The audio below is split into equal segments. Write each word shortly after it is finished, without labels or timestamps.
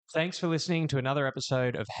Thanks for listening to another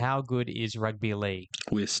episode of How Good is Rugby League?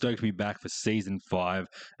 We're stoked to be back for season 5,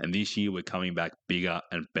 and this year we're coming back bigger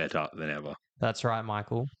and better than ever. That's right,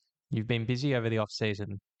 Michael. You've been busy over the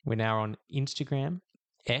off-season. We're now on Instagram,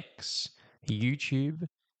 X, YouTube,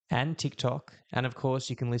 and TikTok. And of course,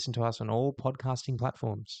 you can listen to us on all podcasting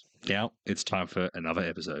platforms. Now it's time for another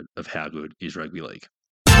episode of How Good is Rugby League.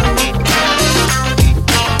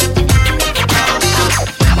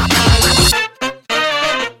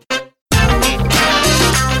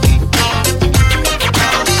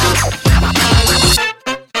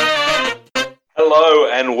 Hello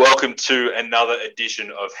and welcome to another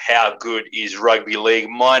edition of How Good is Rugby League.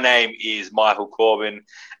 My name is Michael Corbin,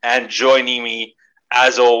 and joining me,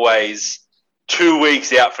 as always, 2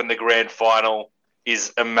 weeks out from the grand final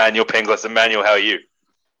is Emmanuel Penglis. Emmanuel, how are you?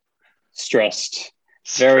 Stressed.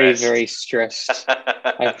 Very stressed.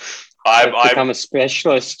 I've become a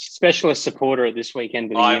specialist supporter of this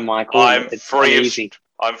weekend of the year, Michael. I'm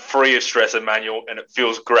free of stress, Emmanuel, and it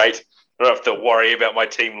feels great. I don't have to worry about my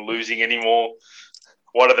team losing anymore.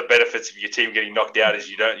 One of the benefits of your team getting knocked out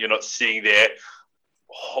is you're not sitting there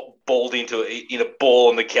balled in a ball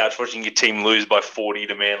on the couch watching your team lose by 40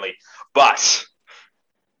 to Manly. But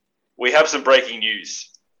we have some breaking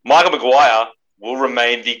news. Michael Maguire will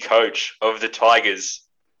remain the coach of the Tigers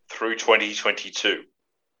through 2022.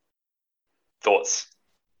 Thoughts?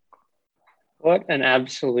 What an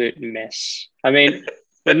absolute mess. I mean,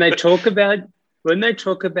 when they talk about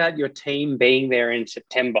your team being there in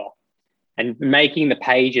September and making the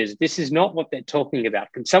pages, this is not what they're talking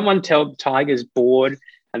about. Can someone tell the Tigers board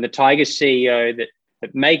and the Tigers CEO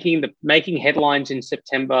that making headlines in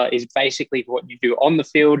September is basically what you do on the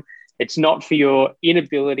field? It's not for your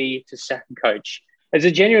inability to sack a coach. As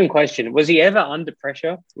a genuine question, was he ever under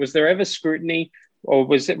pressure? Was there ever scrutiny? Or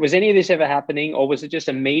was any of this ever happening? Or was it just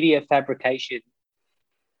a media fabrication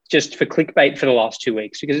just for clickbait for the last 2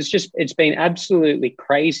 weeks? Because it's been absolutely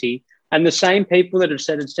crazy. And the same people that have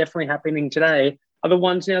said it's definitely happening today are the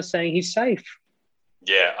ones now saying he's safe.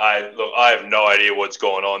 Yeah, I have no idea what's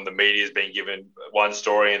going on. The media's been given one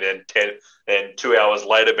story and then 2 hours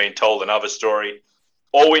later being told another story.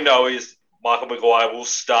 All we know is Michael Maguire will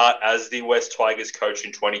start as the West Tigers coach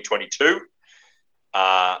in 2022.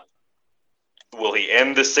 Will he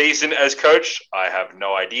end the season as coach? I have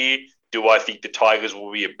no idea. Do I think the Tigers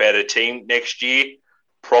will be a better team next year?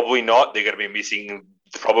 Probably not. They're going to be missing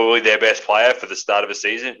probably their best player for the start of the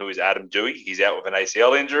season, who is Adam Doueihi. He's out with an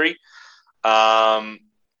ACL injury. And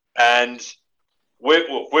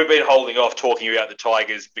we've been holding off talking about the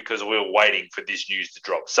Tigers because we were waiting for this news to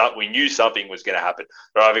drop. So we knew something was going to happen.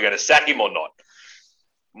 They're either going to sack him or not.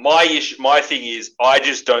 My thing is, I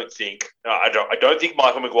don't think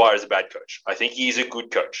Michael Maguire is a bad coach. I think he's a good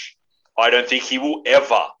coach. I don't think he will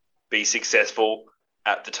ever be successful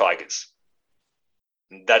at the Tigers.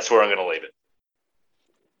 That's where I'm going to leave it.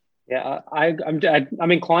 Yeah,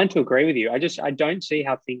 I'm inclined to agree with you. I don't see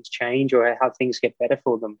how things change or how things get better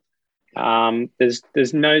for them.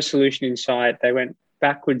 There's no solution in sight. They went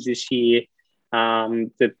backwards this year.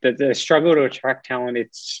 The struggle to attract talent.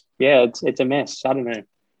 It's a mess. I don't know.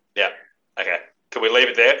 Yeah. Okay. Can we leave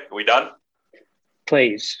it there? Are we done?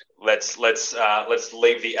 Please. Let's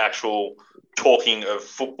leave the actual talking of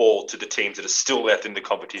football to the teams that are still left in the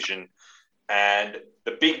competition. And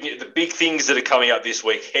the big things that are coming up this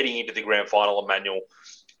week, heading into the grand final, Emmanuel,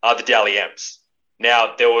 are the Dally M's.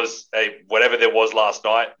 Now, there was whatever there was last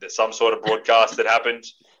night. There's some sort of broadcast that happened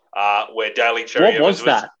where Daly Cherry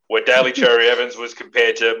Evans was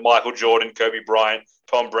compared to Michael Jordan, Kobe Bryant,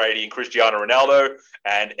 Tom Brady, and Cristiano Ronaldo,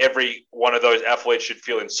 and every one of those athletes should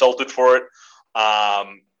feel insulted for it.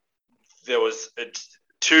 There was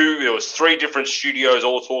 3 different studios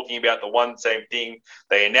all talking about the one same thing.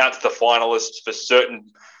 They announced the finalists for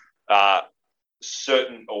certain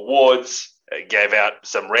awards. They gave out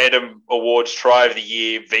some random awards: Try of the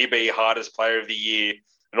Year, VB Hardest Player of the Year,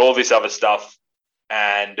 and all this other stuff.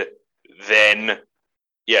 And then,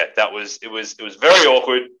 it was very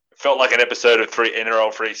awkward. It felt like an episode of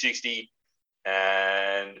NRL 360.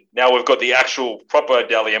 And now we've got the actual proper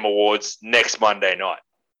Dally M Awards next Monday night.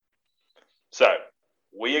 So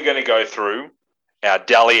we are going to go through our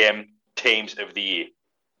Dally M teams of the year.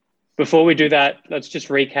 Before we do that, let's just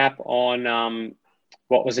recap on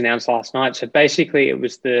what was announced last night. So basically, it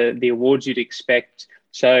was the awards you'd expect.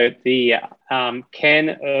 So the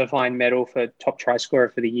Ken Irvine medal for top try scorer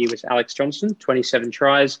for the year was Alex Johnson, 27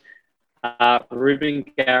 tries. Ruben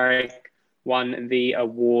Garrick won the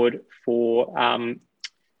award for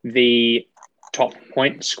the top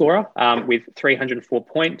point scorer with 304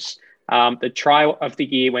 points. The try of the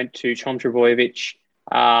year went to Tom Trbojevic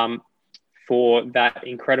for that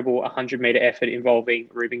incredible 100-meter effort involving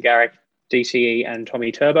Ruben Garrick, DCE, and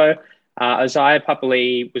Tommy Turbo. Isaiah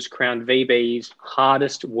Papali was crowned VB's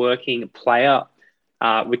hardest working player,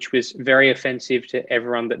 which was very offensive to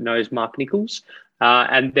everyone that knows Mark Nichols.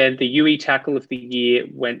 And then the UE tackle of the year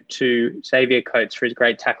went to Xavier Coates for his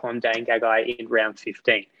great tackle on Dane Gagai in round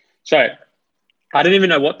 15. So I don't even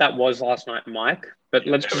know what that was last night, Mike, but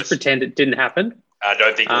let's just pretend it didn't happen. I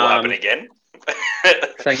don't think it will happen again.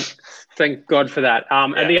 Thank God for that.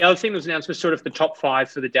 And the other thing that was announced was sort of the top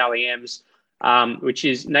 5 for the Dally M's, which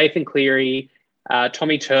is Nathan Cleary,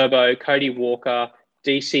 Tommy Turbo, Cody Walker,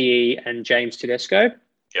 DCE, and James Tedesco.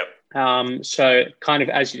 Yep. So kind of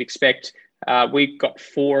as you'd expect, we got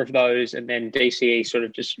 4 of those, and then DCE sort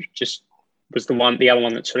of just was the other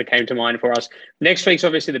one that sort of came to mind for us. Next week's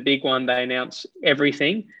obviously the big one. They announce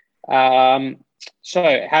everything.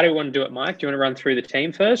 So how do we want to do it, Mike? Do you want to run through the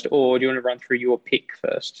team first, or do you want to run through your pick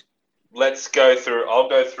first? Let's go through. I'll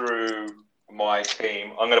go through my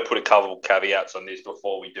team. I'm going to put a couple of caveats on this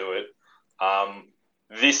before we do it.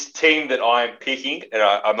 This team that I'm picking, and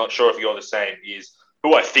I'm not sure if you're the same, is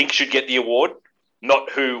who I think should get the award, not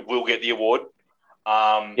who will get the award.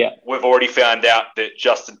 We've already found out that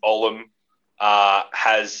Justin Olam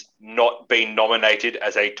has not been nominated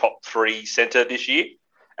as a top 3 centre this year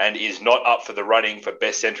and is not up for the running for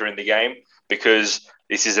best centre in the game, because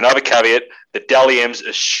this is another caveat. The Dally M's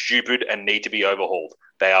are stupid and need to be overhauled.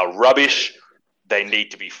 They are rubbish. They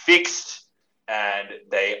need to be fixed, and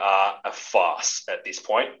they are a farce at this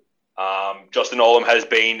point. Justin Olam has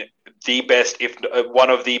been the best, if one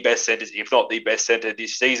of the best centres, if not the best centre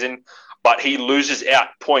this season, but he loses out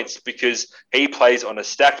points because he plays on a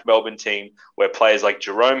stacked Melbourne team where players like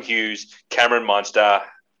Jerome Hughes, Cameron Munster,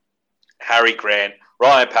 Harry Grant,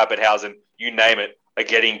 Ryan Pappenhausen, you name it, are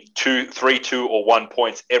getting 2, 3, 2, or 1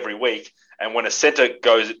 points every week. And when a centre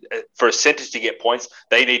goes, for a centre to get points,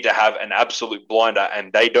 they need to have an absolute blinder,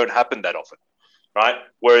 and they don't happen that often, right?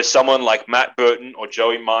 Whereas someone like Matt Burton or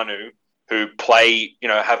Joey Manu, who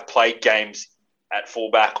have played games at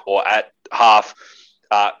fullback or at half,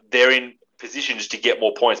 they're in positions to get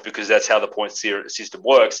more points because that's how the point system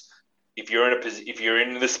works. If you're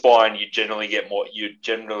in the spine, you generally get more. You're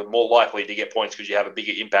generally more likely to get points because you have a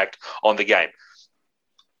bigger impact on the game.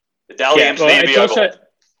 The Dally M's need to be overhauled.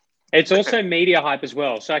 It's also media hype as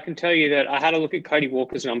well. So I can tell you that I had a look at Cody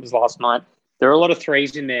Walker's numbers last night. There are a lot of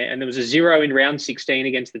 3s in there, and there was a 0 in round 16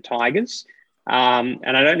 against the Tigers. And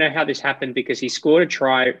I don't know how this happened because he scored a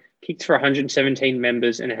try, kicked for 117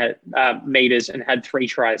 meters and had 3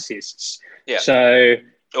 try assists. Yeah. So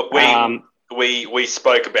look, we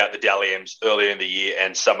spoke about the Dally M's earlier in the year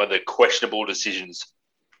and some of the questionable decisions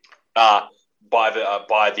by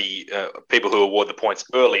the people who award the points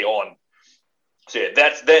early on. So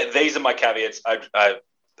yeah, these are my caveats. I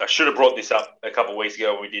should have brought this up a couple of weeks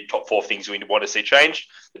ago when we did top 4 things we want to see changed.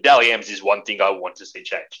 The Dally M's is one thing I want to see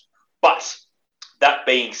changed. But that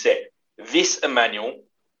being said, this Emmanuel,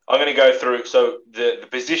 I'm going to go through. So the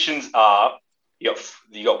positions are you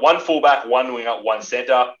got 1 fullback, 1 winger, 1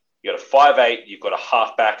 centre. You got a 5'8", you've got a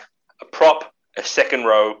halfback, a prop, a second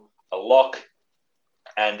row, a lock,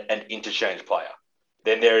 and an interchange player.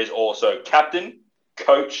 Then there is also captain,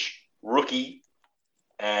 coach, rookie,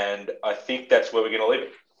 and I think that's where we're going to leave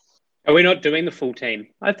it. Are we not doing the full team?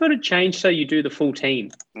 I thought it changed so you do the full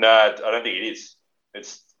team. No, I don't think it is.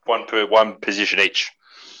 It's one position each.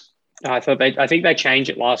 I think they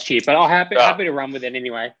changed it last year, but I'm happy to run with it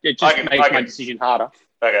anyway. It just makes my decision harder.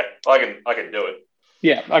 Okay, I can do it.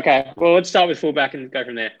 Yeah, okay. Well, let's start with fullback and go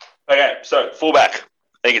from there. Okay, so fullback,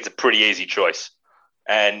 I think it's a pretty easy choice.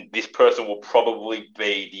 And this person will probably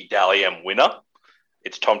be the Dally M winner.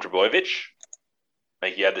 It's Tom Trbojevic. I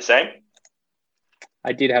think you had the same.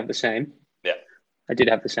 I did have the same. Yeah. I did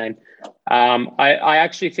have the same. I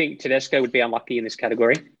actually think Tedesco would be unlucky in this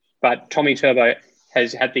category, but Tommy Turbo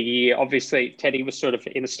has had the year. Obviously, Teddy was sort of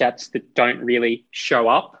in the stats that don't really show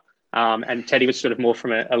up. And Teddy was sort of more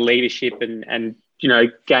from a leadership and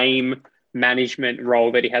game management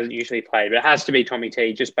role that he hasn't usually played. But it has to be Tommy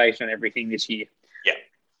T just based on everything this year. Yeah.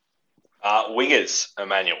 Wingers,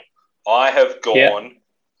 Emmanuel. I have gone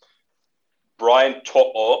Brian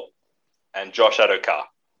To'o and Josh Adokar.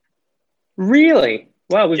 Really?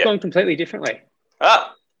 Wow, we've gone completely differently.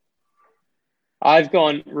 I've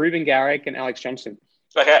gone Ruben Garrick and Alex Johnson.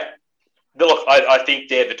 Okay. Look, I think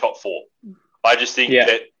they're the top 4. I just think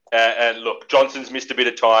that, and look, Johnson's missed a bit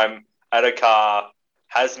of time. Adokar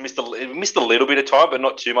has missed a little bit of time, but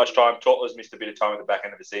not too much time. To'o's missed a bit of time at the back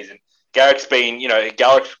end of the season. Garrick's been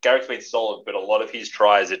solid, but a lot of his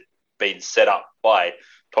tries had been set up by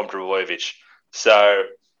Tom Trbojevic. So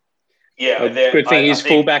Yeah, Well, good thing I he's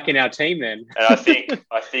think, fullback in our team then. and I think,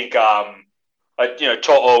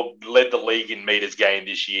 led the league in meters gained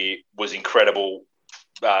this year, was incredible.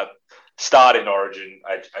 Start in Origin.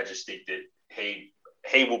 I just think that he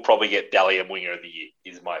will probably get Dally M Winger of the Year,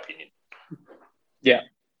 is my opinion. Yeah.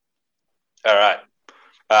 All right.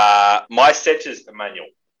 My centers, Emmanuel.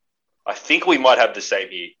 I think we might have the same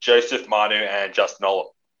here. Joseph Manu and Justin Olam.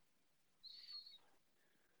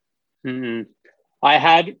 Mm-hmm. I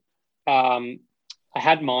had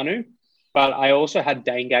Manu, but I also had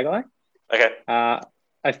Dane Gagai. Okay. I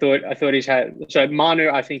thought he's had Manu.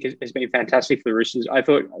 I think has been fantastic for the Roosters. I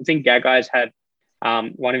think Gagai's had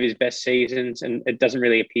one of his best seasons, and it doesn't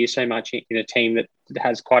really appear so much in a team that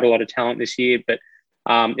has quite a lot of talent this year. But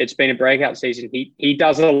it's been a breakout season. He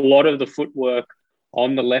does a lot of the footwork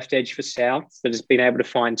on the left edge for South that has been able to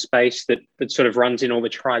find space that sort of runs in all the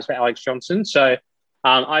tries for Alex Johnson. So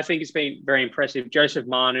I think it's been very impressive. Joseph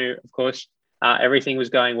Manu, of course, everything was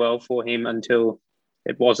going well for him until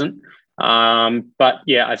it wasn't. But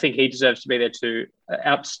yeah, I think he deserves to be there too.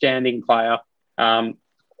 Outstanding player. I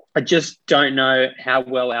just don't know how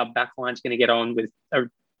well our backline's going to get on with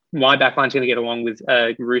my backline's going to get along with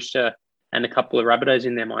Rooster and a couple of Rabbitohs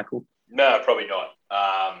in there, Michael. No, probably not.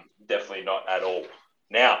 Definitely not at all.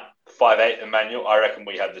 Now, 5'8", Emmanuel, I reckon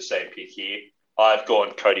we have the same pick here. I've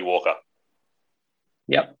gone Cody Walker.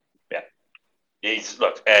 Yep. Yeah.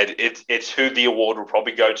 And it's who the award will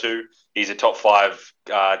probably go to. He's a top 5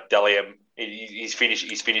 Dalium. He's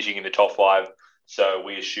finishing in the top 5. So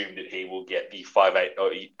we assume that he will get the 5'8"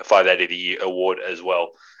 of the Year award as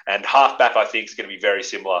well. And halfback, I think, is going to be very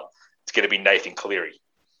similar. It's going to be Nathan Cleary.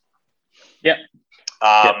 Yep.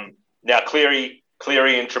 Now, Cleary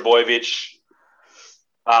and Trebojevic,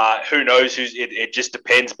 who knows? It just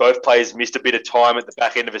depends. Both players missed a bit of time at the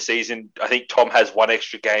back end of a season. I think Tom has one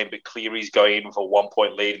extra game, but Cleary's going in with a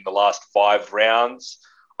 1-point lead in the last 5 rounds.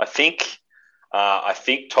 I think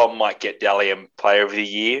Tom might get Dalium Player of the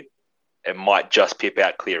Year and might just pip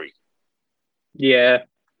out Cleary. Yeah,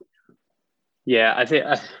 I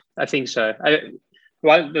think so.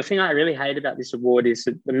 The thing I really hate about this award is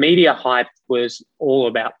that the media hype was all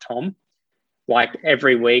about Tom, like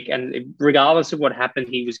every week, and regardless of what happened,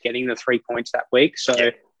 he was getting the 3 points that week. So,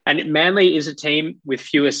 yeah. And Manly is a team with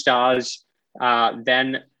fewer stars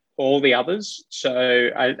than all the others.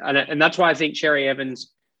 So, and that's why I think Cherry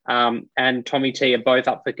Evans and Tommy T are both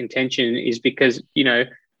up for contention, is because,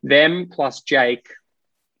 them plus Jake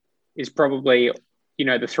is probably,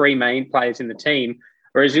 the 3 main players in the team.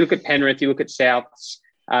 Whereas you look at Penrith, you look at Souths,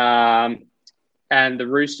 and the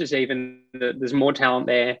Roosters even, there's more talent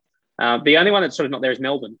there. The only one that's sort of not there is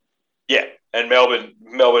Melbourne. Yeah, and Melbourne,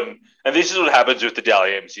 and this is what happens with the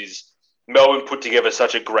Dally-M's, is Melbourne put together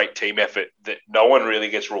such a great team effort that no one really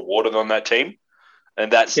gets rewarded on that team.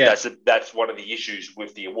 And that's one of the issues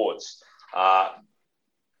with the awards.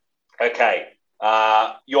 Okay.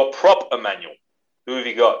 Your prop, Emmanuel. Who have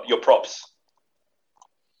you got? Your props.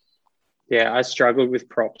 Yeah, I struggled with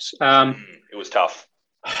props. It was tough.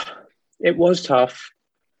 It was tough.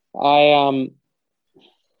 I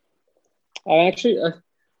actually,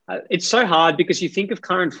 it's so hard because you think of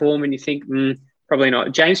current form and you think, probably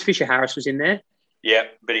not. James Fisher-Harris was in there. Yeah,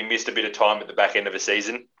 but he missed a bit of time at the back end of the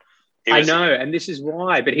season. I know, and this is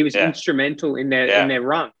why. But he was instrumental in their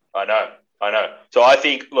run. I know. So I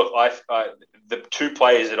think, look, the 2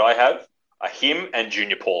 players that I have are him and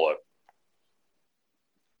Junior Paulo.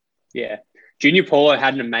 Yeah. Junior Paulo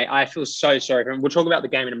had an amazing... I feel so sorry for him. We'll talk about the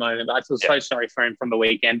game in a moment, but I feel so sorry for him from the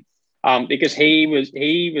weekend because he was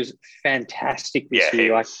fantastic this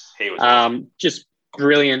year. He was just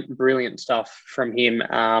brilliant stuff from him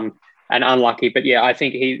and unlucky. But, yeah, I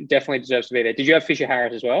think he definitely deserves to be there. Did you have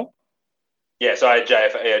Fisher-Harris as well? Yeah, so I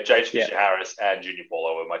had James Fisher-Harris and Junior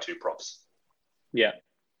Paulo were my 2 props. Yeah.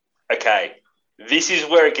 Okay. This is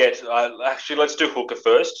where it gets... actually, let's do hooker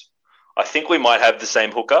first. I think we might have the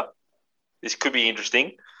same hooker. This could be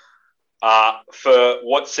interesting. For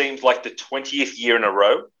what seems like the 20th year in a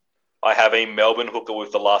row, I have a Melbourne hooker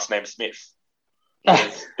with the last name Smith.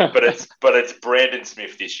 but it's Brandon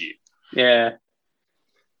Smith this year. Yeah.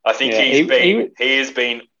 I think he has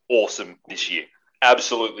been awesome this year.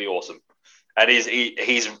 Absolutely awesome. And he's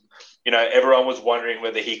everyone was wondering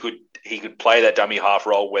whether he could play that dummy half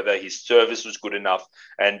role, whether his service was good enough,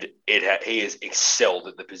 and he has excelled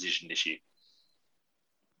at the position this year.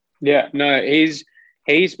 Yeah, no, he's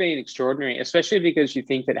been extraordinary, especially because you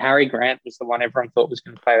think that Harry Grant was the one everyone thought was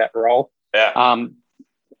going to play that role. Yeah.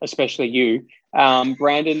 Especially you.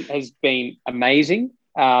 Brandon has been amazing.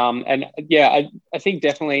 And yeah, I think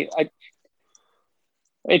definitely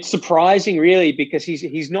It's surprising, really, because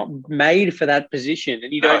he's not made for that position,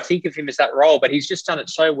 and you don't think of him as that role, but he's just done it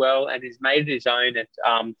so well and he's made it his own.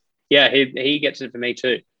 And he gets it for me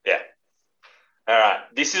too. Yeah. All right.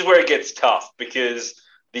 This is where it gets tough because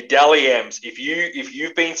the Dally M's, if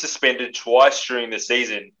you've been suspended twice during the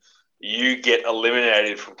season, you get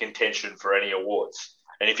eliminated from contention for any awards.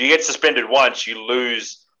 And if you get suspended once, you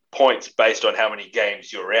lose points based on how many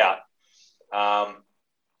games you're out.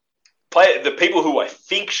 The people who I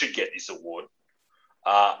think should get this award,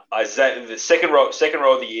 Isaiah, the second row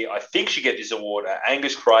of the year, I think should get this award are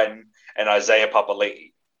Angus Crichton and Isaiah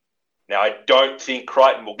Papali'i. Now, I don't think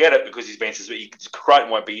Crichton will get it because he's been suspended. Crichton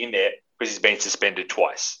won't be in there because he's been suspended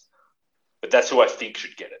twice. But that's who I think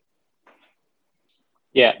should get it.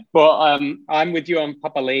 Yeah, well, I'm with you on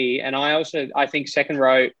Papali'i, and I think second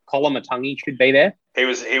row Colin Matangi should be there. He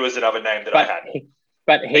was another name that I had.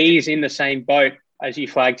 But he's in the same boat as you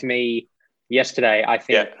flagged to me yesterday, I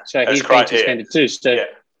think. Yeah, so he's been suspended too. So.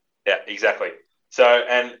 Yeah, exactly. So,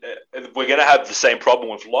 and we're going to have the same problem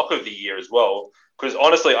with Lock of the Year as well, because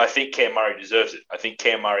honestly, I think Cam Murray deserves it. I think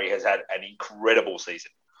Cam Murray has had an incredible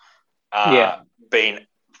season.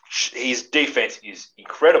 His defense is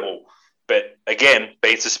incredible, but again,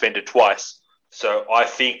 being suspended twice. So I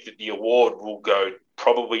think that the award will go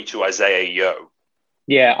probably to Isaiah Yeo.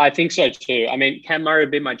 Yeah, I think so too. I mean, Cam Murray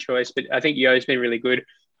would be my choice, but I think Yeo's been really good.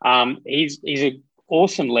 He's an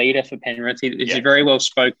awesome leader for Penrith. He's very well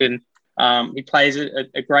spoken. He plays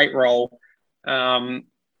a great role.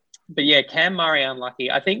 But yeah, Cam Murray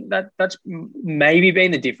unlucky. I think that's maybe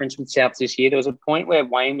been the difference with South this year. There was a point where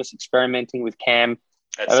Wayne was experimenting with Cam.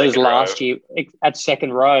 It was last year at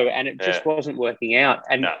second row, and it just wasn't working out.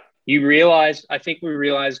 And you realised, I think we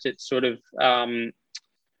realised it sort of.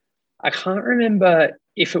 I can't remember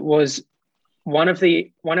if it was one of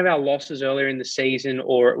our losses earlier in the season,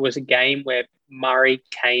 or it was a game where Murray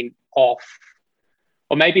came off,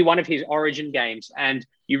 or maybe one of his Origin games, and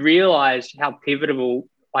you realise how pivotal.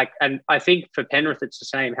 And I think for Penrith it's the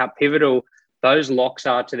same. How pivotal those locks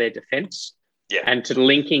are to their defence, and to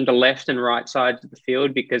linking the left and right sides of the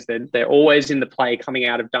field, because they're always in the play coming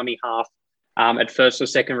out of dummy half at first or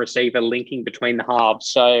second receiver, linking between the halves.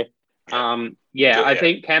 So. I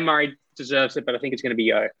think Cam Murray deserves it, but I think it's going to be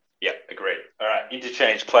Yeo. Yeah, agreed. All right,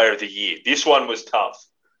 interchange player of the year. This one was tough,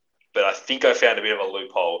 but I think I found a bit of a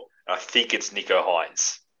loophole. I think it's Nicho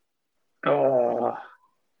Hynes. Oh,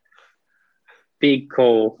 big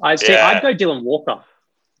call. I'd go Dylan Walker.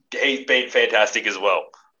 He's been fantastic as well,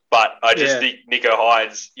 but I just think Nicho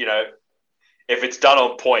Hynes, if it's done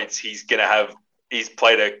on points, he's going to have. He's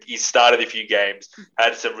started a few games,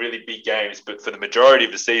 had some really big games, but for the majority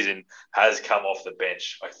of the season has come off the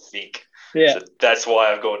bench, I think. Yeah. So that's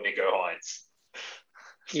why I've gone Nicho Hynes.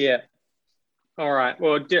 Yeah. All right.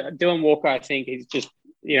 Well, Dylan Walker, I think he's just,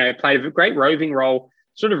 played a great roving role,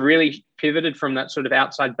 sort of really pivoted from that sort of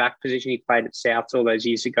outside back position he played at Souths all those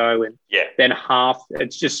years ago. And then half,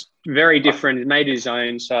 it's just very different. He made his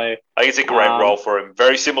own. So I think it's a great role for him.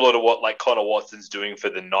 Very similar to what Connor Watson's doing for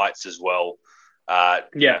the Knights as well. I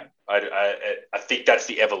think that's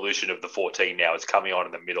the evolution of the 14 now. It's coming on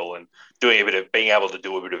in the middle and being able to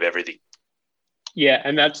do a bit of everything. Yeah,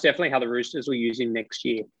 and that's definitely how the Roosters will use him next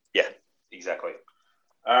year. Yeah, exactly.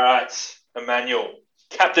 All right, Emmanuel,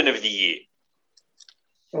 captain of the year.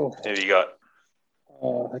 Oh, who have you got?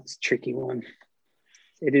 Oh, that's a tricky one.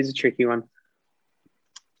 It is a tricky one.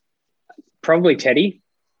 Probably Teddy.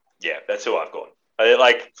 Yeah, that's who I've gone.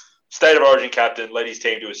 State of Origin captain, led his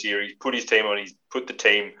team to a series, put the team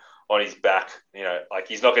on his back.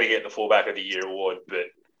 He's not going to get the fullback of the year award, but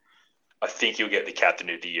I think he'll get the captain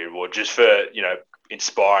of the year award just for,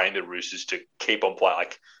 inspiring the Roosters to keep on playing.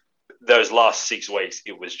 Like those last 6 weeks,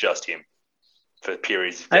 it was just him for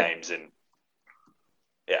periods of games. And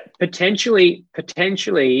potentially,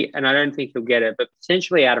 and I don't think he'll get it, but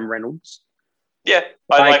potentially Adam Reynolds. Yeah,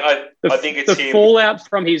 I think it's the him. fallout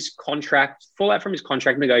from his contract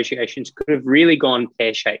negotiations could have really gone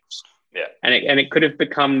pear-shaped. Yeah, and it could have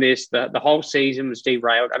become this. The whole season was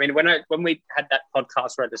derailed. I mean, when we had that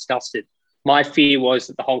podcast where I discussed it, my fear was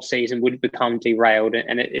that the whole season would become derailed,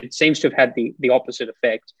 and it seems to have had the opposite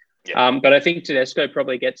effect. Yeah. But I think Tedesco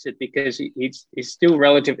probably gets it because he's still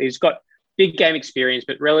relatively. He's got big game experience,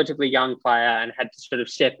 but relatively young player, and had to sort of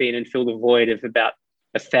step in and fill the void of about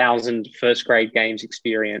 1,000 first grade games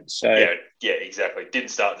experience. So yeah, exactly. Didn't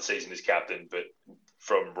start the season as captain, but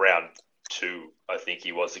from round 2, I think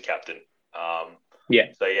he was the captain.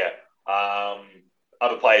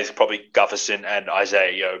 Other players probably Gutherson and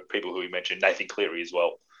Isaiah, people who we mentioned, Nathan Cleary as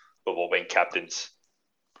well, who've all been captains.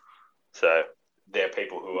 So they're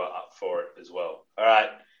people who are up for it as well. All right,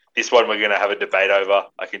 This one we're going to have a debate over.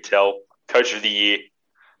 I can tell. Coach of the year.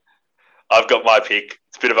 I've got my pick.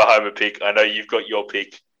 It's a bit of a homer pick. I know you've got your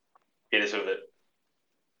pick. Hit us with it.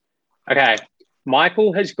 Okay.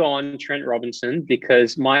 Michael has gone Trent Robinson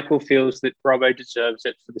because Michael feels that Robbo deserves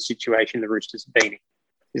it for the situation the Roosters have been in.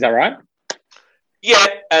 Is that right? Yeah,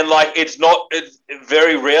 and it's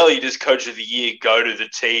very rarely does Coach of the Year go to the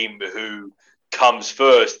team who comes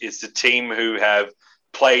first. It's the team who have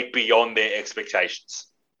played beyond their expectations.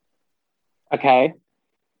 Okay.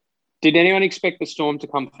 Did anyone expect the Storm to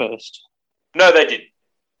come first? No, they didn't.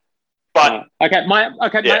 But my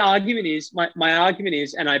argument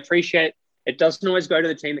is, and I appreciate it doesn't always go to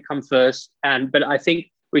the team that comes first, but I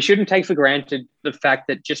think we shouldn't take for granted the fact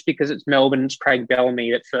that just because it's Melbourne, it's Craig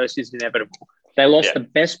Bellamy at first is inevitable. They lost the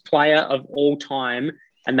best player of all time,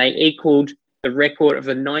 and they equaled the record of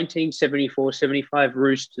the 1974-75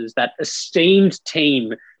 Roosters, that esteemed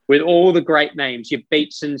team with all the great names, your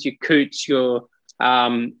Beatsons, your Coots, your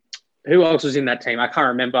who else was in that team? I can't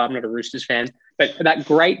remember. I'm not a Roosters fan. But that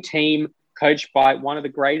great team coached by one of the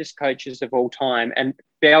greatest coaches of all time, and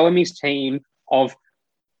Bellamy's team of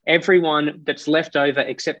everyone that's left over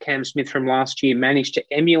except Cam Smith from last year managed to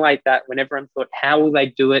emulate that when everyone thought, how will they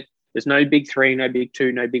do it? There's no big three, no big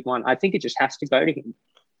two, no big one. I think it just has to go to him.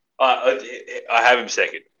 I have him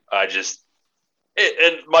second.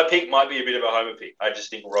 And my pick might be a bit of a homer pick. I just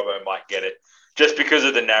think Robbo might get it just because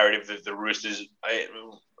of the narrative that the Roosters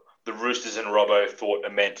and Robbo thought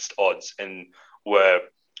immense odds and were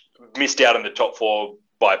missed out on the top four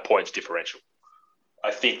by points differential.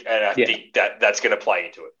 I think that's going to play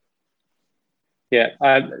into it. Yeah.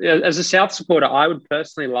 As a South supporter, I would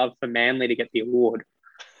personally love for Manly to get the award.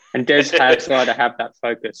 And Des Hasler to have that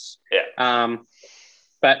focus. Yeah.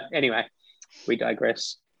 But anyway, we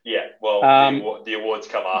digress. Yeah. Well, the awards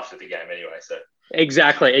come after the game anyway. So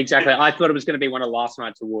exactly. I thought it was going to be one of last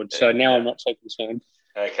night's awards. So now I'm not so concerned.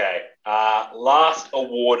 Okay. Last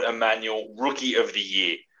award, Emmanuel, Rookie of the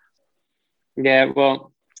Year. Yeah.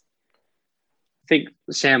 Well, I think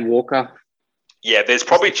Sam Walker. Yeah. There's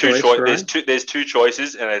probably two choices. Right? There's two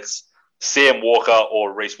choices, and it's Sam Walker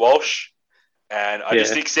or Reece Walsh. And I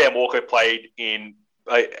just think Sam Walker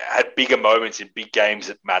had bbigger moments in big games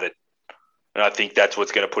that mattered. And I think that's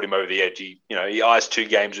what's going to put him over the edge. He iced 2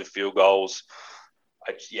 games with field goals.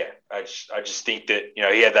 I just think that,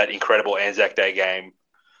 he had that incredible Anzac Day game.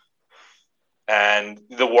 And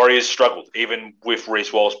the Warriors struggled, even with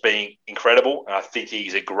Reece Walsh being incredible. And I think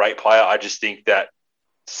he's a great player. I just think that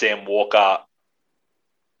Sam Walker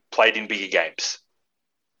played in bigger games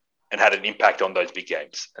and had an impact on those big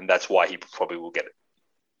games. And that's why he probably will get it.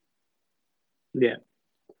 Yeah.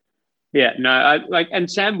 Yeah, no,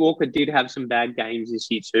 and Sam Walker did have some bad games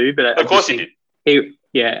this year too, but of course he did.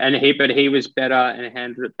 But he was better and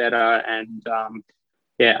handled it better, and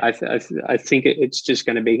I think it's just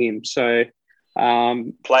going to be him. So,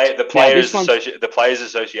 the Players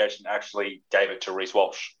Association actually gave it to Reece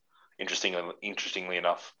Walsh. Interestingly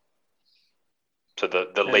enough, so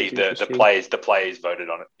the players voted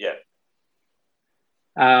on it. Yeah.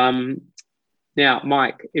 Now,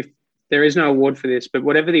 Mike, if there is no award for this, but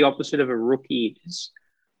whatever the opposite of a rookie is,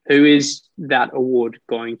 who is that award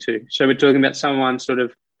going to? So we're talking about someone sort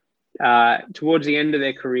of towards the end of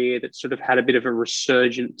their career that sort of had a bit of a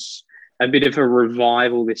resurgence, a bit of a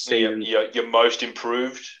revival this season. Your most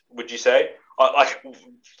improved, would you say? Like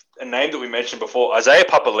a name that we mentioned before, Isaiah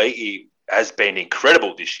Papali'i has been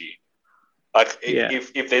incredible this year.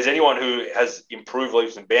 If there's anyone who has improved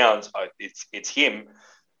leaps and bounds, it's him.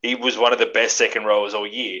 He was one of the best second rowers all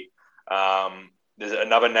year. There's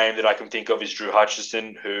another name that I can think of is Drew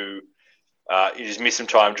Hutchison, who has missed some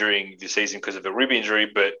time during the season because of a rib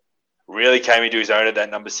injury, but really came into his own at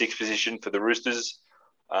that number 6 position for the Roosters.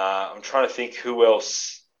 I'm trying to think who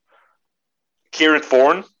else. Kieran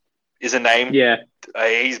Foran is a name. Yeah.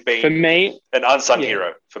 He's been for me, an unsung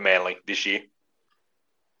hero for Manly this year.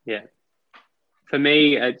 Yeah. For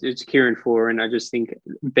me, it's Kieran Foran. I just think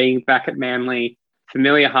being back at Manly,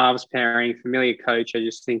 familiar halves pairing, familiar coach. I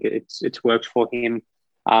just think it's worked for him,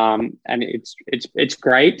 and it's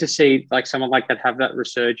great to see like someone like that have that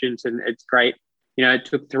resurgence, and it's great. It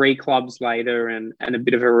took 3 clubs later and a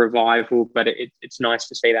bit of a revival, but it's nice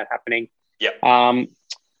to see that happening. Yeah.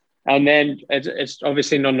 And then it's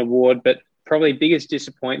obviously not an award, but probably biggest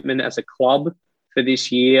disappointment as a club for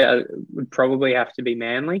this year would probably have to be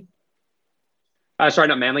Manly. Sorry,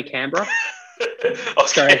 not Manly, Canberra. Okay.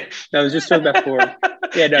 Sorry, I was just talking about Forum.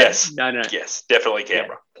 Yeah, no, yes. No. Yes, definitely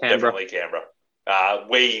Canberra. Yeah, Canberra. Definitely Canberra.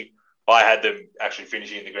 I had them actually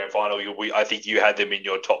finishing in the grand final. I think you had them in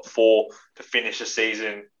your top 4 to finish the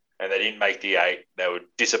season, and they didn't make the 8. They were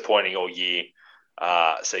disappointing all year.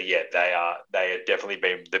 So yeah, they are definitely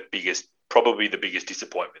been probably the biggest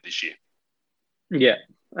disappointment this year. Yeah,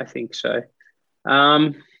 I think so.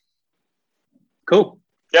 Cool.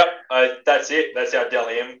 Yep, that's it. That's our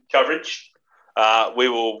Dally M coverage. We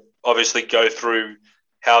will obviously go through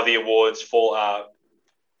how the awards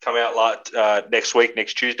come out next week,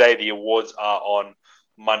 next Tuesday. The awards are on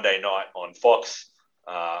Monday night on Fox.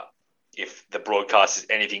 If the broadcast is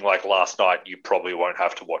anything like last night, you probably won't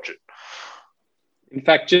have to watch it. In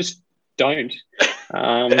fact, just don't.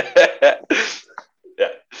 Yeah.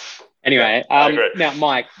 Anyway, agree. now,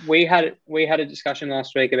 Mike, we had a discussion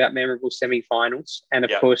last week about memorable semi-finals, and of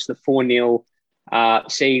course, the 4-0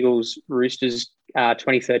 Seagulls Roosters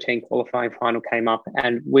 2013 qualifying final came up,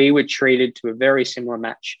 and we were treated to a very similar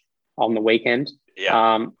match on the weekend,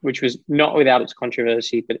 which was not without its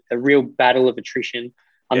controversy, but a real battle of attrition.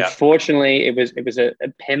 Unfortunately, it was a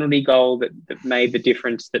penalty goal that made the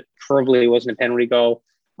difference. That probably wasn't a penalty goal.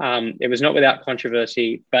 It was not without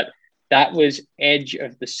controversy, but that was edge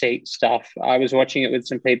of the seat stuff. I was watching it with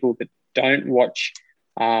some people that don't watch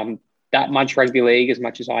that much rugby league as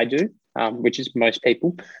much as I do, which is most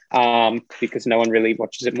people, because no one really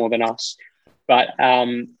watches it more than us. But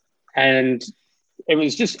and it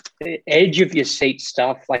was just edge of your seat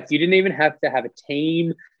stuff. Like, you didn't even have to have a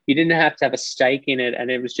team. You didn't have to have a stake in it.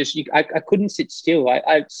 And it was just, I couldn't sit still.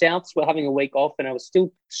 Souths were having a week off and I was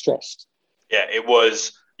still stressed. Yeah, it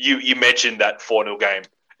was. You mentioned that 4-0 game.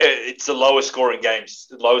 It's the lowest scoring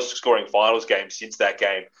finals game since that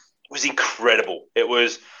game. It was incredible. It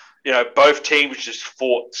was, both teams just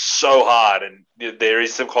fought so hard, and there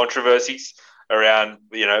is some controversies around,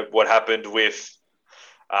 what happened with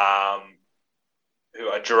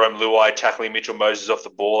Jerome Luai tackling Mitchell Moses off the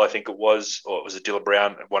ball, I think it was, or it was Dylan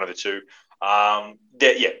Brown, one of the two.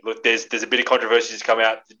 Look, there's a bit of controversy that's come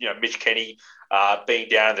out. Mitch Kenny being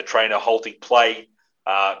down, the trainer halting play.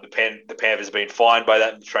 The Panthers have been fined by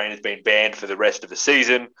that, and the trainer's been banned for the rest of the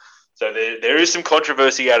season. So there is some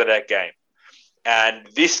controversy out of that game. And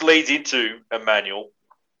this leads into, Emmanuel,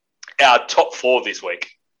 our top 4 this week,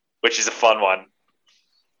 which is a fun one.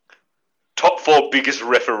 Top 4 biggest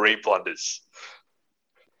referee blunders.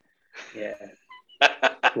 Yeah.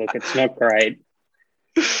 Look, it's not great.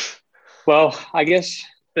 Well, I guess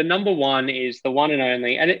the number one is the one and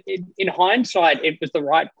only. And in hindsight, it was the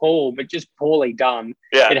right call, but just poorly done.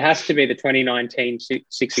 Yeah. It has to be the 2019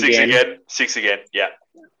 six again. Six again, yeah.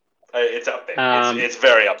 It's up there. It's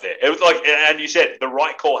very up there. It was like, and you said the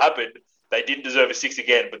right call happened. They didn't deserve a 6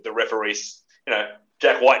 again, but the referees,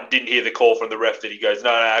 Jack White didn't hear the call from the ref that he goes,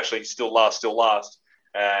 no, actually, still last.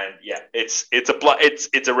 And yeah, it's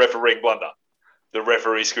a refereeing blunder. The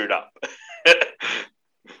referee screwed up.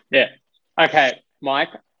 Yeah. Okay,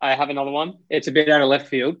 Mike, I have another one. It's a bit out of left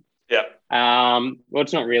field. Yeah. Well,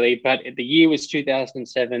 it's not really, but the year was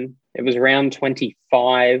 2007. It was round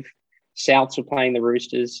 25. Souths were playing the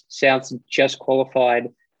Roosters. Souths just qualified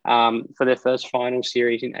for their first final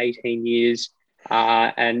series in 18 years.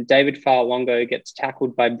 And David Fa'alongo gets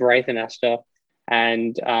tackled by Braithen Astor.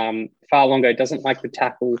 And Fa'alongo doesn't like the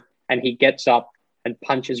tackle, and he gets up and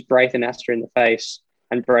punches Braithen Astor in the face.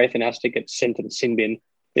 And Braithen Astor gets sent to the sin bin.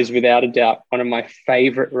 Is without a doubt one of my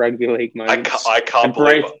favourite rugby league moments. I can't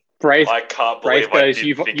believe goes,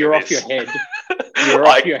 you're off your head. You're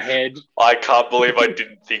off your head. I can't believe I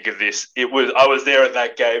didn't think of this. I was there at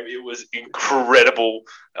that game. It was incredible.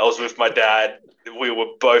 I was with my dad. We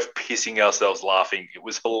were both pissing ourselves laughing. It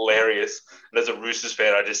was hilarious. And as a Roosters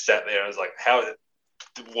fan, I just sat there and I was like,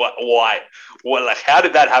 why? Like, how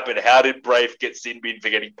did that happen? How did Brave get sin bin for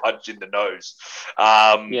getting punched in the nose?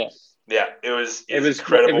 Yeah, it was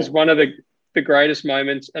incredible. It was one of the greatest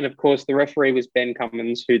moments. And of course, the referee was Ben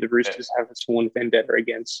Cummins, who the Roosters have a sworn vendetta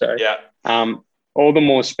against. So all the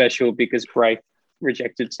more special because Brave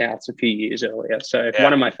rejected Souths a few years earlier. So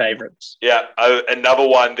one of my favourites. Yeah, another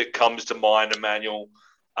one that comes to mind, Emmanuel,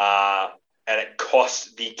 and it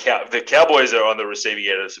cost the Cowboys are on the receiving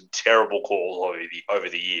end of some terrible calls over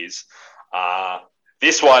the years.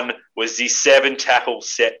 This one was the 7-tackle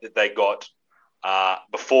set that they got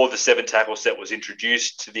before the 7-tackle set was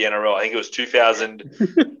introduced to the NRL. I think it was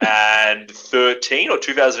 2013 or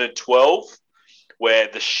 2012, where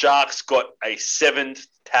the Sharks got a 7th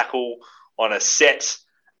tackle on a set,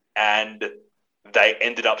 and they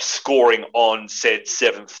ended up scoring on said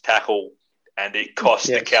 7th tackle, and it cost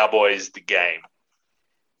the Cowboys the game.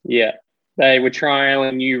 Yeah, they were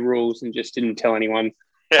trialing new rules and just didn't tell anyone.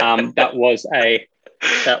 That was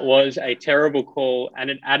a terrible call, and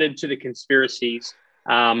it added to the conspiracies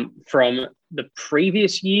from the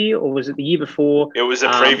previous year, or was it the year before? It was the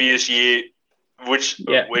previous year, which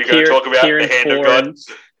we're going to talk about, Kieran the hand Foran, of God.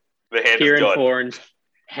 The hand Kieran of God. Foran's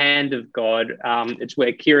hand of God. It's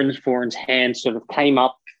where Kieran Foran's hand sort of came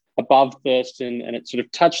up above Thurston and it sort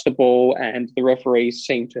of touched the ball, and the referees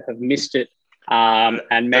seemed to have missed it.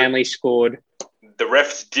 And Manly scored. The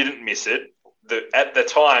refs didn't miss it. At the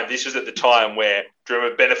time, this was at the time where, do you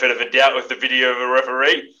remember benefit of a doubt with the video of a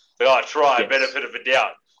referee? Try benefit of a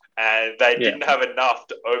doubt. And they didn't have enough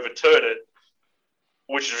to overturn it,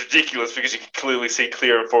 which is ridiculous because you can clearly see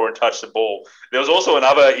Kieran Foran touch the ball. There was also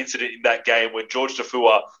another incident in that game where George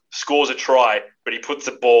Tafua scores a try, but he puts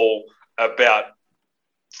the ball about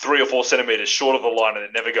 3 or 4 centimetres short of the line and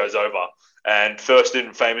it never goes over. And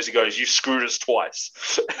Thurston famously goes, "You screwed us twice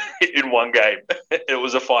in one game." It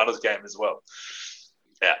was a finals game as well.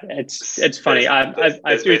 Yeah, it's funny.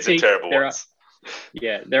 I do think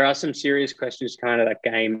there are some serious questions kind of that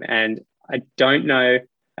game, and I don't know.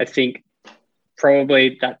 I think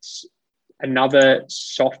probably that's another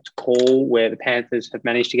soft call where the Panthers have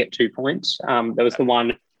managed to get 2 points. There was the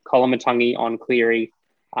one Kolomatangi on Cleary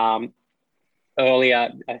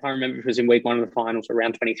earlier. I can't remember if it was in week 1 of the finals or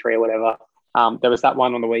round 23 or whatever. There was that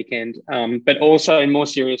one on the weekend. But also, in more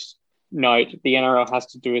serious note, the NRL has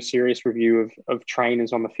to do a serious review of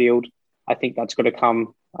trainers on the field. I think that's got to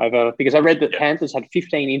come over, because I read that Panthers had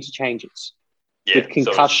 15 interchanges with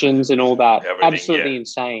concussions and all that. Absolutely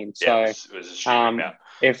insane. So it was a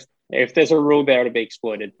if there's a rule there to be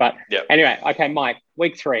exploited. But anyway, okay, Mike,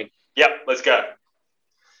 week 3. Yep, let's go.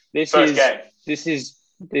 First game.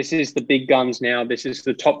 This is the big guns now. This is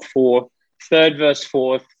the top 4, 3rd versus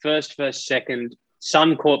 4th, 1st versus 2nd,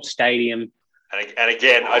 Suncorp Stadium. And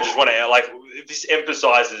again, I just want to this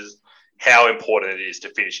emphasises how important it is to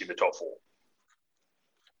finish in the top 4.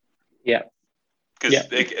 Yeah, because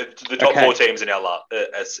the top 4 teams in our are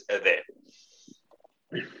there.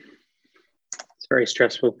 It's very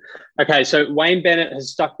stressful. Okay, so Wayne Bennett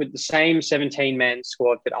has stuck with the same 17-man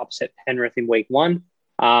squad that upset Penrith in week 1.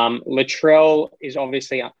 Latrell is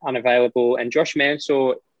obviously unavailable, and Josh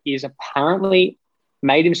Mansour is apparently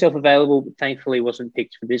made himself available, but thankfully wasn't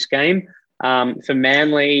picked for this game. For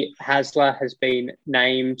Manly, Hasler has been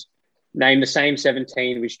named the same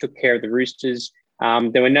 17, which took care of the Roosters.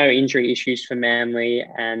 There were no injury issues for Manly,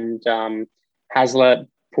 and Hasler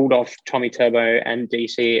pulled off Tommy Turbo and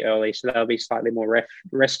DC early, so they'll be slightly more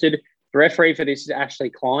rested. The referee for this is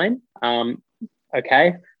Ashley Klein.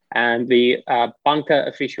 Okay. And the bunker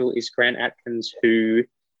official is Grant Atkins, who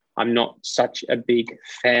I'm not such a big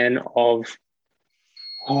fan of.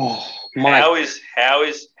 How is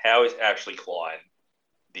Ashley Klein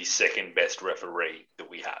the second best referee that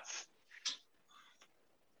we have?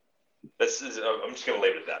 I'm just going to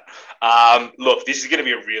leave it at that. Look, this is going to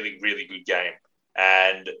be a really, really good game.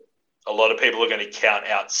 And a lot of people are going to count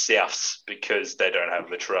out Souths because they don't have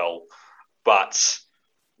Latrell. But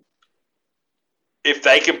if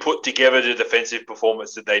they can put together the defensive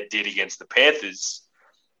performance that they did against the Panthers,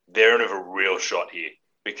 they're in a real shot here,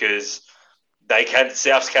 because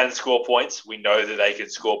Souths can score points. We know that they can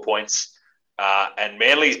score points. And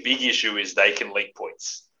Manly's big issue is they can leak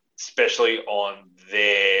points, especially on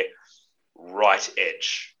their right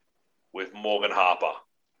edge with Morgan Harper.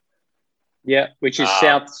 Yeah, which is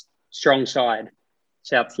South's strong side,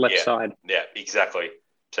 South's left side. Yeah, exactly.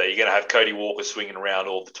 So you're going to have Cody Walker swinging around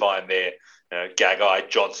all the time there. Gagai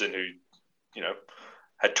Johnson, who,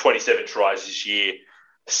 had 27 tries this year.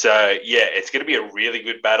 So, it's going to be a really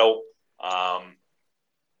good battle. I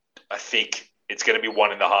think it's going to be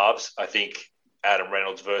one in the halves. I think Adam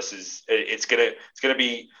Reynolds versus it's going to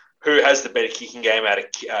be who has the better kicking game out of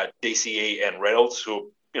DCE and Reynolds,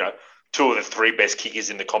 who are, 2 of the 3 best kickers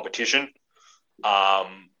in the competition. So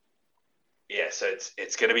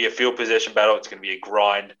it's going to be a field possession battle. It's going to be a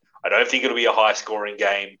grind. I don't think it'll be a high scoring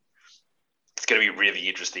game. It's going to be really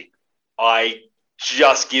interesting. I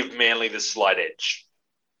just give Manly the slight edge.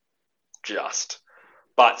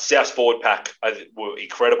 But South's forward pack were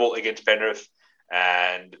incredible against Penrith,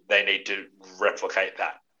 and they need to replicate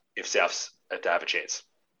that if Souths are to have a chance.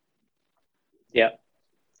 Yeah.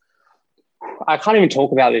 I can't even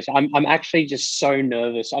talk about this. I'm actually just so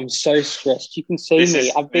nervous. I'm so stressed. You can see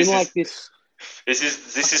me. I've been like this. This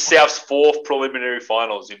is South's 4th preliminary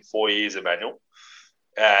finals in 4 years, Emmanuel,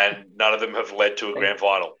 and none of them have led to a grand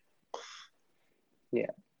final.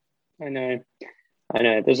 Yeah, I know.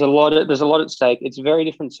 There's a lot at stake. It's very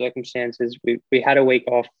different circumstances. We had a week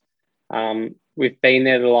off. We've been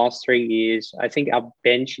there the last 3 years. I think our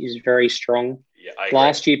bench is very strong. Yeah, I agree.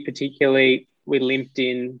 Last year, particularly, we limped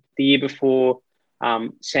in. The year before,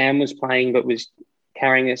 Sam was playing but was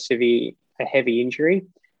carrying a heavy injury,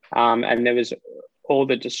 and there was all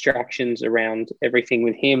the distractions around everything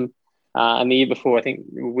with him. And the year before, I think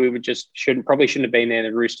we shouldn't have been there.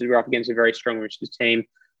 The Roosters were up against a very strong Roosters team.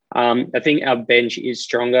 I think our bench is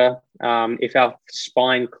stronger. If our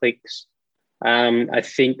spine clicks, I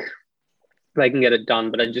think they can get it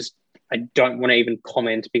done. But I don't want to even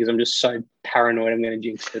comment because I'm just so paranoid I'm going to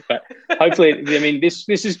jinx it. But hopefully, I mean, this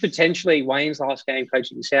is potentially Wayne's last game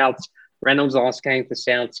coaching Souths, Reynolds' last game for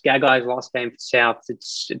Souths, Gagai's last game for Souths.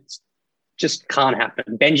 It's just can't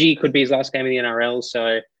happen. Benji could be his last game in the NRL.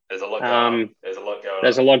 So there's a lot going on.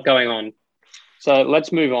 There's a lot going on. So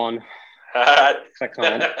let's move on. I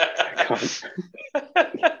can't.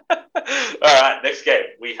 All right, next game.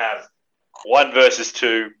 We have 1 versus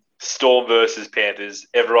 2, Storm versus Panthers.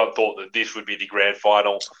 Everyone thought that this would be the grand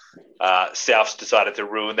final. Souths decided to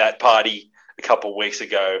ruin that party a couple of weeks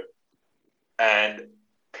ago. And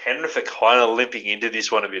Penrith are kind of limping into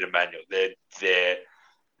this one a bit, Emmanuel. They're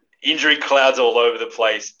injury clouds all over the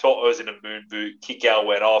place. Toto's in a moon boot. Kikau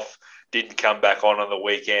went off, didn't come back on the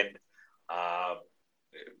weekend.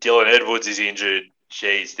 Dylan Edwards is injured.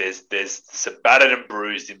 Jeez, there's some battered and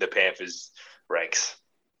bruised in the Panthers ranks.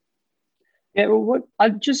 Yeah, well,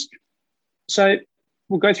 so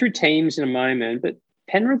we'll go through teams in a moment, but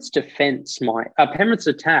Penrith's defense, Penrith's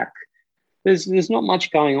attack, there's not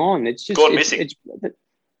much going on. It's just gone missing.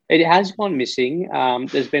 It has gone missing.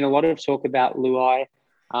 There's been a lot of talk about Luai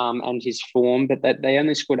and his form, but that they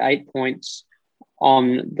only scored 8 points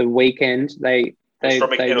on the weekend. They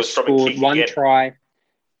scored one try.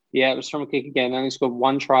 Yeah, it was from a kick again. They only scored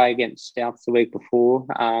 1 try against South the week before.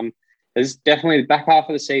 There's definitely the back half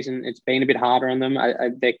of the season, it's been a bit harder on them.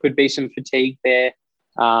 There could be some fatigue there.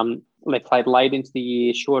 They played late into the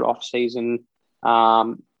year, short off-season,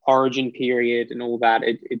 origin period and all that.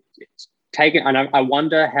 It's taken, and I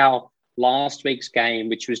wonder how last week's game,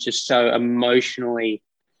 which was just so emotionally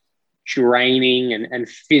draining and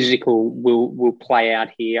physical, will play out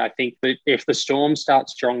here. I think that if the Storm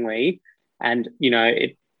starts strongly and,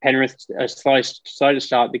 Penrith are slow to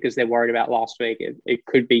start because they're worried about last week, it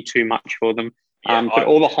could be too much for them. Yeah, but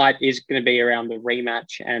all the hype is going to be around the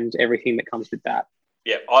rematch and everything that comes with that.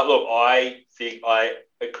 Yeah, I think I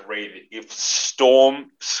agree that if Storm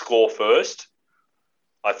score first,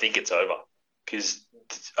 I think it's over. Because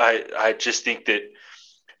I just think that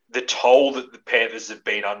the toll that the Panthers have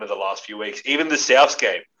been under the last few weeks, even the Souths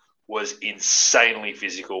game, was insanely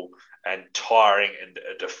physical and tiring and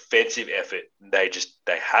a defensive effort. They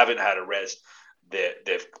haven't had a rest.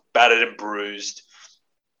 They've battered and bruised.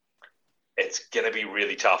 It's going to be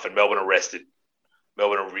really tough. And Melbourne are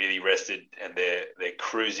really rested, and they're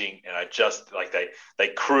cruising. And I just they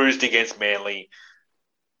cruised against Manly,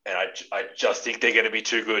 and I just think they're going to be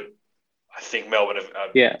too good. I think Melbourne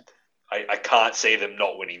have. I can't see them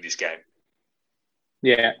not winning this game.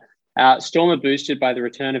 Yeah, Storm are boosted by the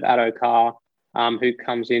return of Addo Carr, who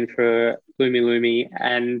comes in for Lumi,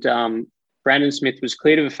 and Brandon Smith was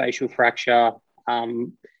cleared of a facial fracture,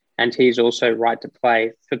 and he's also right to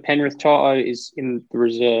play. For Penrith, Toto is in the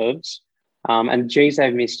reserves, and geez,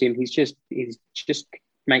 they've missed him. He's just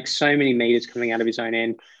makes so many meters coming out of his own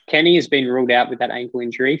end. Kenny has been ruled out with that ankle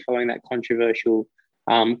injury following that controversial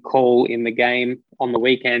call in the game on the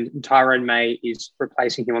weekend. Tyrone May is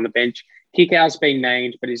replacing him on the bench. Kikau's been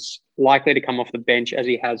named, but is likely to come off the bench as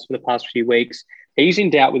he has for the past few weeks. He's in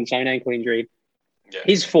doubt with his own ankle injury. Yeah.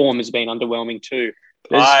 His form has been underwhelming too.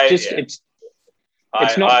 It's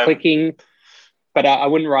not clicking, but I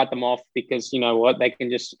wouldn't write them off because you know what?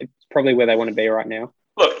 It's probably where they want to be right now.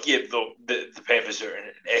 Look, yeah, the Panthers are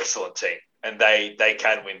an excellent team and they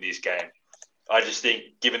can win this game. I just think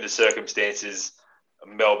given the circumstances,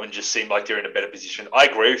 Melbourne just seem like they're in a better position. I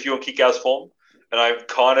agree with you on Kikau's form. And I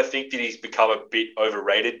kind of think that he's become a bit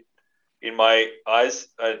overrated in my eyes.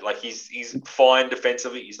 He's fine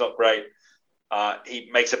defensively. He's not great. He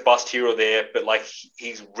makes a bust here or there, but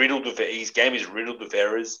his game is riddled with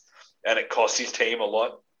errors, and it costs his team a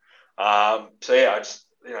lot. I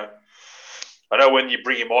know when you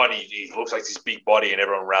bring him on, he looks like this big body, and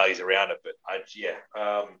everyone rallies around it. But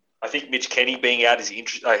I think Mitch Kenny being out is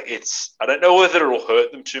interesting. I don't know whether it'll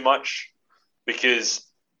hurt them too much because.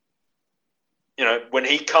 When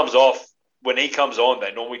he comes on,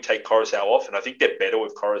 they normally take Coruscant off, and I think they're better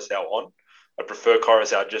with Coruscant on. I prefer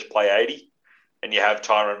Coruscant just play 80, and you have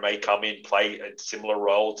Tyrone May come in, play a similar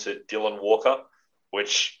role to Dylan Walker,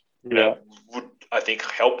 which would, I think,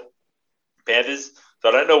 help Panthers. So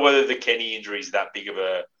I don't know whether the Kenny injury is that big of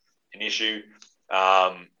an issue.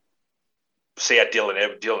 See how Dylan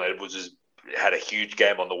Edwards has had a huge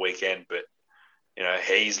game on the weekend, but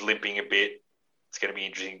he's limping a bit. It's going to be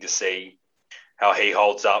interesting to see how he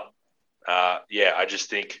holds up. I just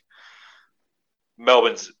think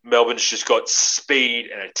Melbourne's just got speed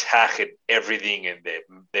and attack and everything, and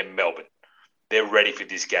they're Melbourne. They're ready for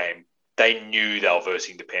this game. They knew they were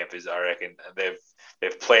versing the Panthers, I reckon. And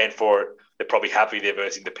they've planned for it. They're probably happy they're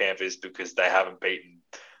versing the Panthers because they haven't beaten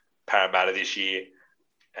Parramatta this year.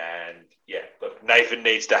 And yeah, look, Nathan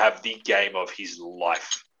needs to have the game of his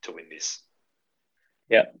life to win this.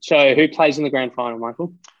 Yeah. So who plays in the grand final,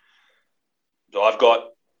 Michael? So I've got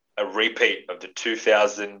a repeat of the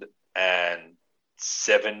 2007 and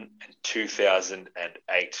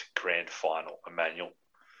 2008 grand final, Emmanuel.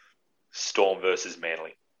 Storm versus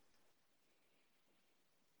Manly.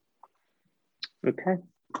 Okay.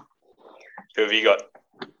 Who have you got?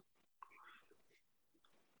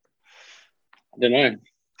 I don't know.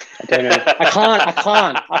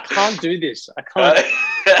 I can't do this. I can't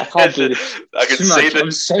do this. I can Too see much. that.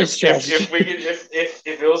 I'm so stressed.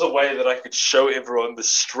 If there was a way that I could show everyone the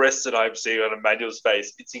stress that I'm seeing on Emmanuel's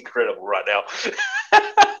face, it's incredible right now.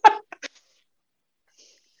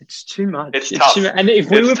 It's too much. It's tough. Too much. And if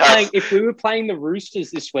we were playing the Roosters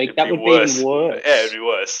this week, that would be even worse. Yeah, it'd be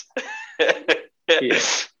worse. Yeah.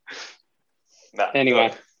 Nah,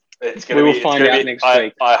 Anyway, it's gonna we will find out next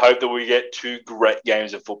week. I hope that we get 2 great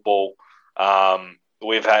games of football.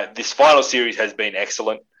 We've had this final series has been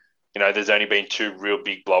excellent. You know, there's only been 2 real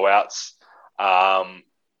big blowouts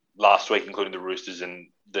last week, including the Roosters and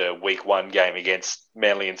the week 1 game against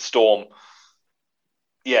Manly and Storm.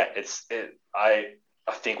 Yeah, I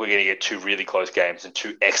think we're going to get 2 really close games and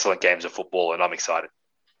 2 excellent games of football, and I'm excited.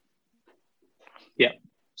 Yeah,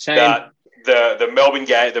 same. The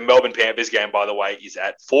Melbourne Panthers game, by the way, is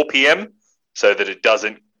at 4 p.m. so that it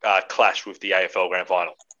doesn't clash with the AFL Grand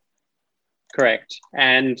Final. Correct.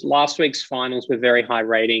 And last week's finals were very high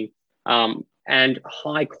rating and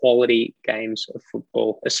high quality games of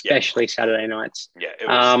football, especially Saturday nights. Yeah, it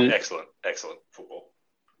was excellent football.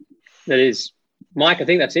 That is. Mike, I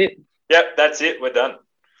think that's it. Yep, that's it. We're done.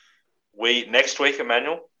 Next week,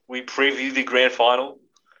 Emmanuel, we preview the grand final.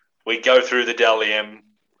 We go through the Dally M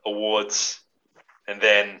awards, and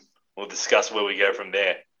then we'll discuss where we go from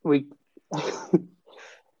there. It's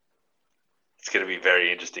going to be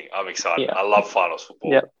very interesting. I'm excited. Yeah. I love finals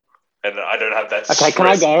football. Yep. And I don't have that stress. Can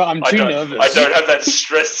I go? I'm too nervous. I don't have that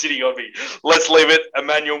stress sitting on me. Let's leave it.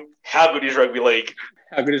 Emmanuel, how good is rugby league?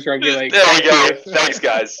 How good is rugby league? There we go. Thanks,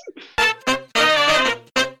 guys.